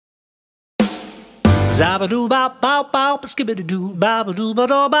Zabadoo bow bow bow, skibbity doo, babadoo ba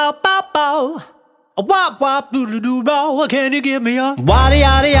do bow bow bow. A wop wop doodle doo bow. Can you give me a waddy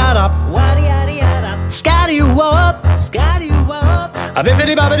yaddy yada, waddy yaddy yada, scatty you up, scatty you up. A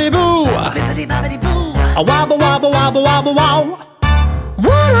bibbity bobbity boo, a bibbity bobbity boo. A wobble wobble wobble wobble wow.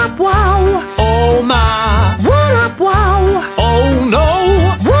 What up wow? Oh my. What up wow? Oh no.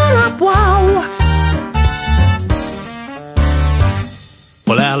 What up wow?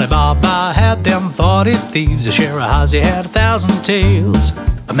 Well, Alibaba had them 40 thieves. Shirahazi had 1,000 tales.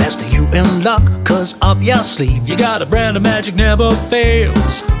 Master, you in luck, cause up your sleeve you got a brand of magic never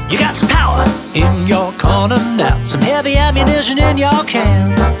fails. You got some power in your corner now, some heavy ammunition in your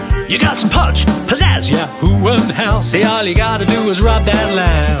can. You got some punch, pizzazz, yeah, who and how. See, all you gotta do is rub that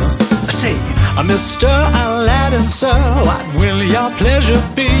lamb. Say, Mr. Aladdin, sir, what will your pleasure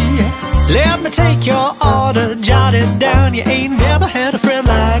be? Let me take your order, jot it down. You ain't never had a friend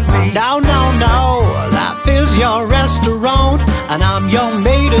like me. No, no, no, life is your restaurant, and I'm your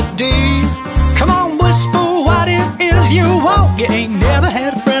maitre d'. Come on, whisper what it is you want. You ain't never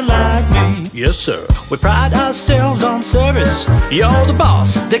had a friend like me. Yes, sir. We pride ourselves on service. You're the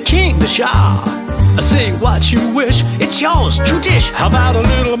boss, the king, the shah. Say what you wish, it's yours, true dish. How about a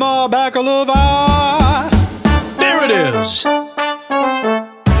little more baccalava? There it is.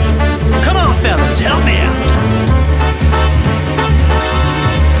 Come on, fellas, help me out.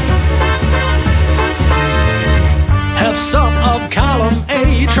 Have some of column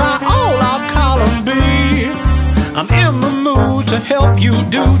A, try all of column B. I'm in the mood to help you,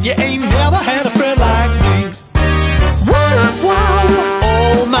 dude. You ain't never had a friend like me. What up, wow?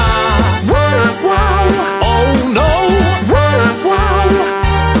 Oh my. What up, wow? Oh no. What up, wow?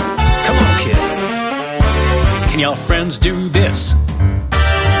 Come on, kid. Can your friends do this?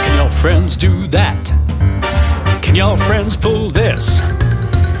 Can your friends do that? Can your friends pull this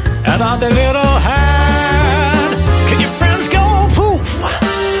out of their little hand? Can your friends go poof?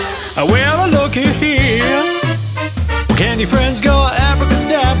 Well, looky here. Can your friends go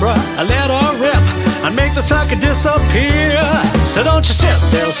abracadabra? Let her rip and make the sucker disappear. So don't you sit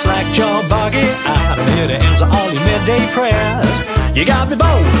there slack your buggy. I'm here to answer all your midday prayers. You got me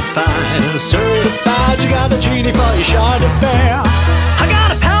bona fide and certified. You got a genie for your shard affair. I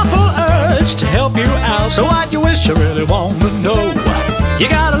got a powerful urge to help you out. So what you wish you really want to know? You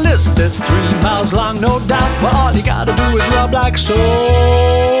got a list that's 3 miles long, no doubt. But all you gotta do is rub like so.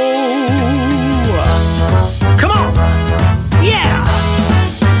 Come on, yeah.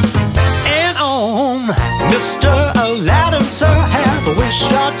 And on, Mr. Aladdin, sir, have a wish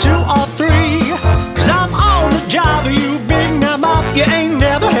or 2 or 3. Cause I'm on the job, you bring them up. You ain't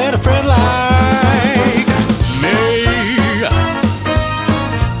never had a friend like me.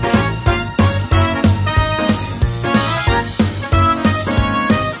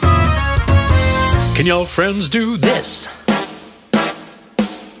 Can your friends do this?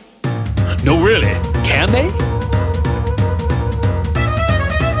 No, really, can they?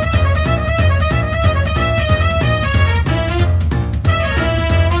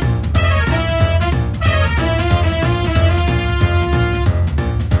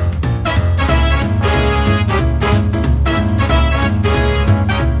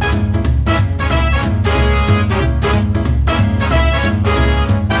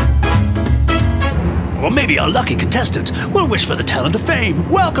 Or maybe a lucky contestant will wish for the talent of fame.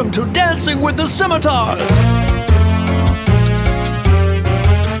 Welcome to Dancing with the Scimitars.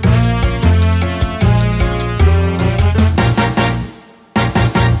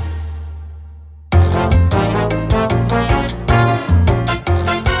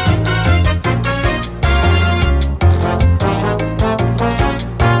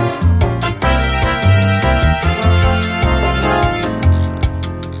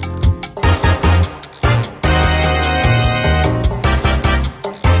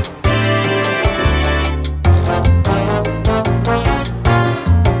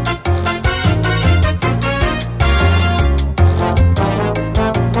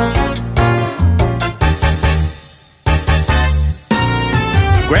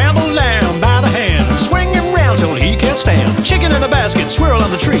 Grab a lamb by the hand, swing him round till he can't stand. Chicken in a basket, swirl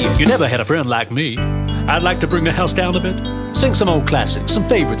on the tree. You never had a friend like me. I'd like to bring the house down a bit, sing some old classics, some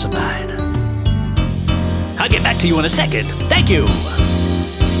favorites of mine. I'll get back to you in a second. Thank you.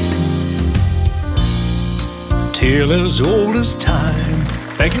 Tale as old as time.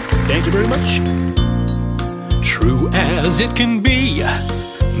 Thank you very much. True as it can be,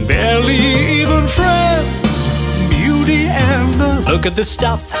 barely even friends. Beauty and the look at this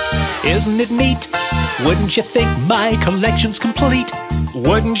stuff, isn't it neat? Wouldn't you think my collection's complete?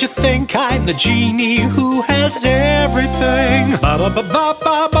 Wouldn't you think I'm the genie who has everything?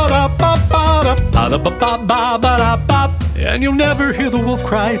 And you'll never hear the wolf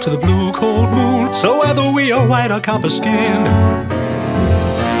cry to the blue cold moon. So whether we are white or copper skinned,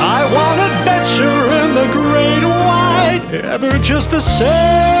 I want adventure in the great white, ever just the same,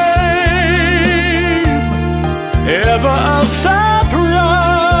 ever a surprise.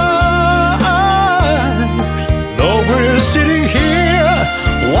 Though we're sitting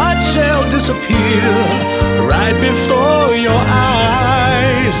here, watch shall disappear right before your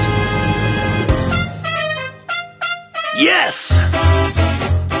eyes. Yes!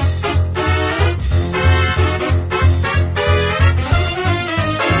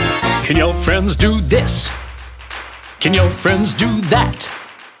 Can your friends do this? Can your friends do that?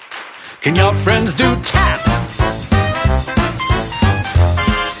 Can your friends do tap?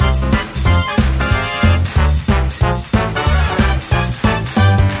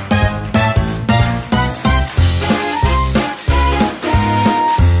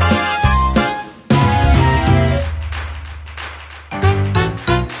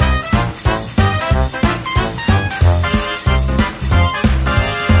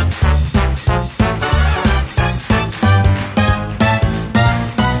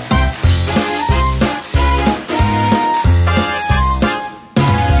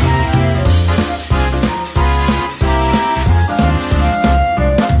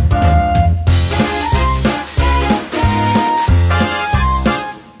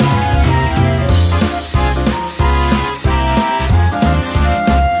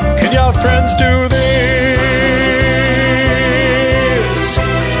 Friends do this?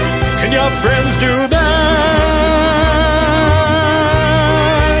 Can your friends do that?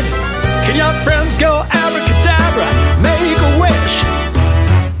 Can your friends go abracadabra, make a wish?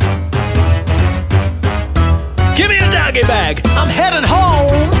 Give me a doggy bag, I'm heading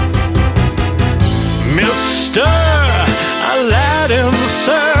home. Mr. Aladdin,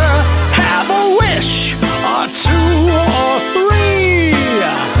 sir, have a wish or two or three.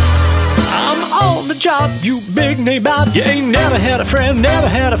 On the job, you big nabob. You ain't never had a friend, never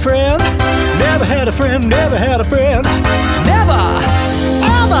had a friend, never had a friend, never had a friend, never,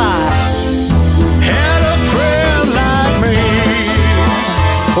 ever had a friend like me,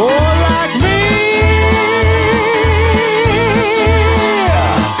 or like me.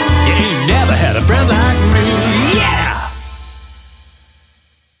 You ain't never had a friend like me, yeah!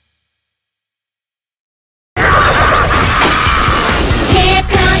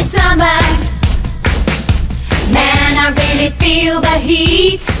 Feel the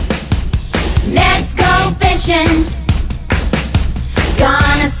heat. Let's go fishing.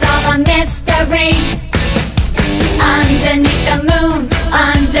 Gonna solve a mystery. Underneath the moon,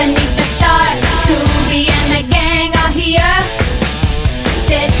 underneath the stars, Scooby and the gang are here,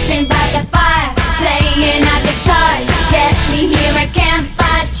 sitting by the fire, playing our guitars. Let me hear a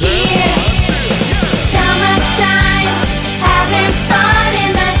campfire cheer. Summertime, having fun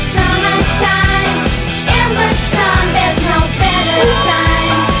in the summertime. In the sun, there's no better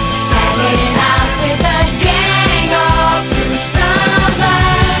time. Hanging out with the gang all through summer.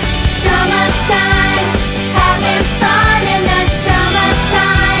 Summertime, having fun in the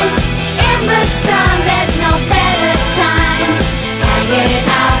summertime. In the sun, there's no better time. Hanging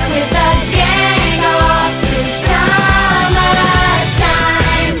out with the gang all through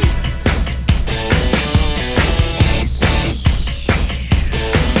summertime.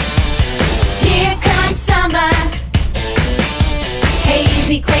 Here comes summer,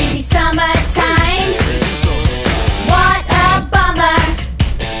 hazy, crazy summertime. What a bummer.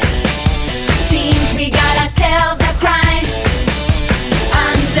 Seems we got ourselves a crime.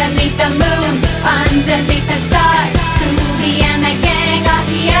 Underneath the moon, underneath the stars, Scooby and the gang are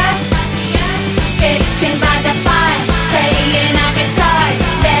here, sitting by the fire, playing our guitars.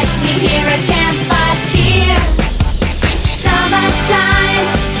 Let me hear a campfire cheer. Summertime,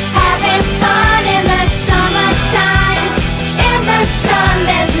 having fun in the summertime. In the sun,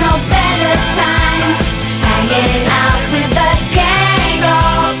 there's no better time. Hanging out with the gang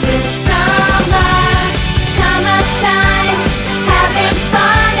all through summer. Summertime, having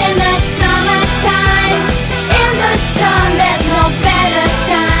fun in the summertime. In the sun, there's no better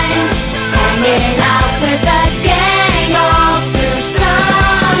time. Hanging out with the gang all through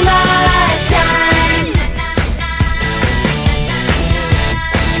summertime.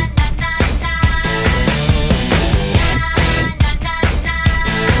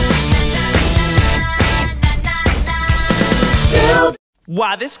 Scoop.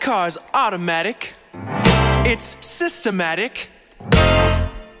 Why, this car's automatic. It's systematic.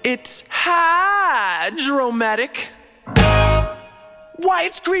 It's hydromatic. Why,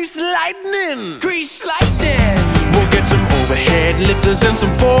 it's grease lightning! Grease lightning! We'll get some overhead lifters and some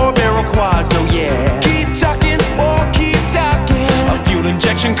 4-barrel quads, oh yeah. Keep talking, oh keep talking. A fuel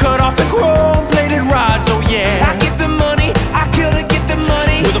injection cut off the chrome-plated rods, oh yeah. I get the money, I gotta get the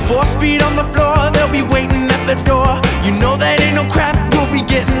money. With a 4-speed on the floor, they'll be waiting at the door. You know that ain't no crap, we'll be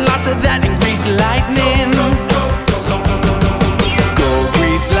getting lots of that in grease lightning. Go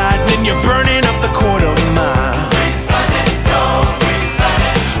grease lightning, you're burning up the quarter mile. Grease lightning, go grease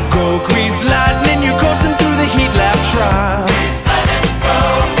lightning. Go grease lightning, you're coasting through the heat lap trial. Grease lightning, go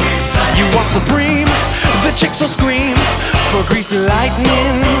grease lightning. You are supreme, the chicks will scream for grease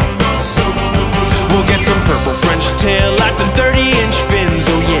lightning. We'll get some purple French tail lights and 30-inch fins,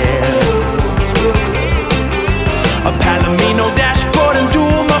 oh yeah. A Palomino dashboard and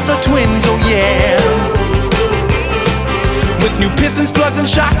dual muffler twins, oh yeah. With new pistons, plugs, and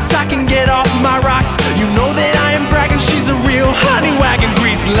shocks, I can get off my rocks. You know that I am bragging, she's a real honey wagon.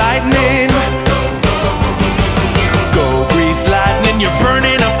 Grease lightning. Go grease lightning, you're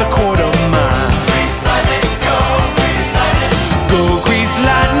burning up the quarter mile. Grease lightning, go grease lightning. Go grease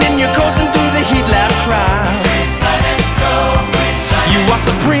lightning, you're coasting through the heat lap trial. Grease lightning, go grease lightning. You are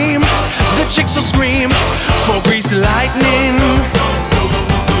supreme, the chicks will scream for grease lightning.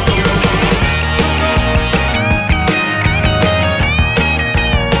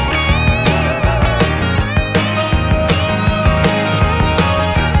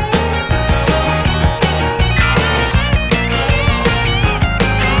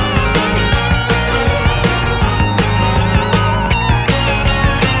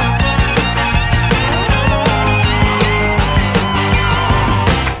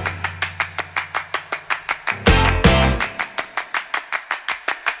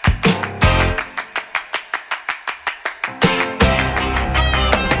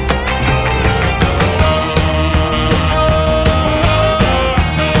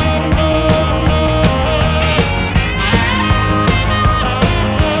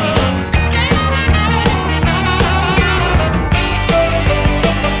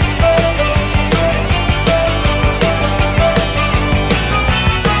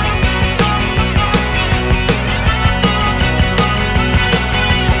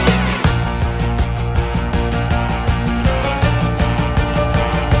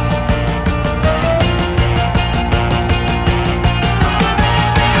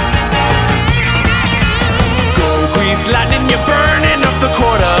 Grease lightning, you're burning up the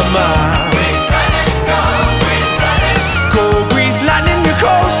quarter mile. Grease lightning, go grease lightning. Go grease lightning, you're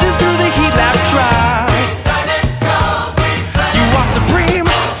coasting through the heat lap trial. Grease lightning, go grease lightning. You are supreme,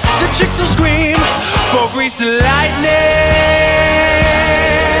 the chicks will scream for grease lightning.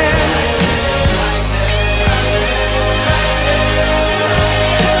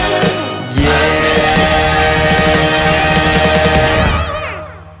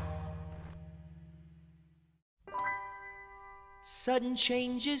 Sudden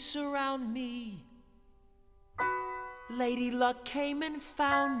changes surround me. Lady Luck came and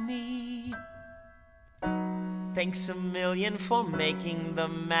found me. Thanks a million for making the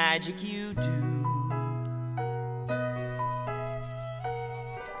magic you do.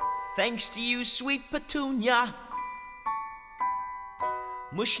 Thanks to you, sweet Petunia.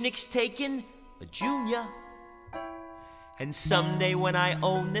 Mushnik's taken a junior. And someday when I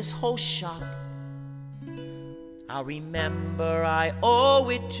own this whole shop, I'll remember I owe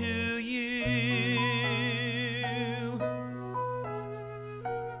it to you.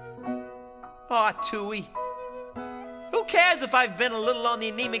 Aw, Tooey. Who cares if I've been a little on the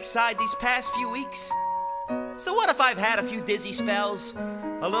anemic side these past few weeks? So what if I've had a few dizzy spells,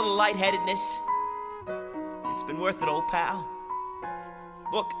 a little lightheadedness? It's been worth it, old pal.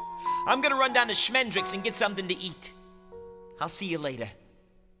 Look, I'm gonna run down to Schmendrick's and get something to eat. I'll see you later.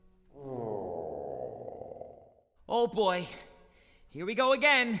 Oh boy, here we go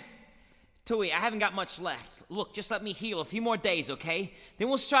again. Tooey, I haven't got much left. Look, just let me heal a few more days, okay? Then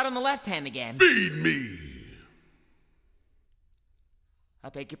we'll start on the left hand again. Feed me! I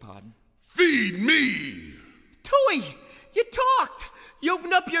beg your pardon. Feed me! Tooey, you talked! You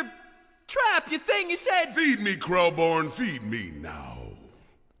opened up your trap, your thing, you said... Feed me, Krellborn, feed me now.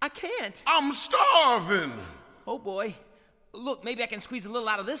 I can't. I'm starving! Oh boy. Look, maybe I can squeeze a little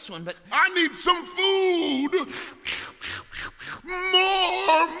out of this one, but... I need some food!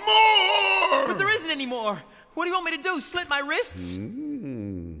 More! But there isn't any more. What do you want me to do, slit my wrists?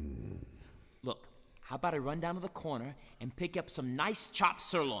 Look, how about I run down to the corner and pick up some nice chopped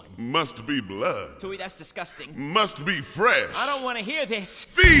sirloin? Must be blood. Tooey, that's disgusting. Must be fresh. I don't want to hear this.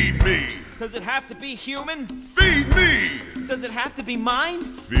 Feed me! Does it have to be human? Feed me! Does it have to be mine?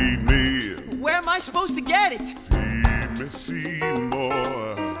 Feed me! Where am I supposed to get it? Feed me, Seymour.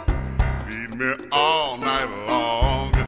 me all night long.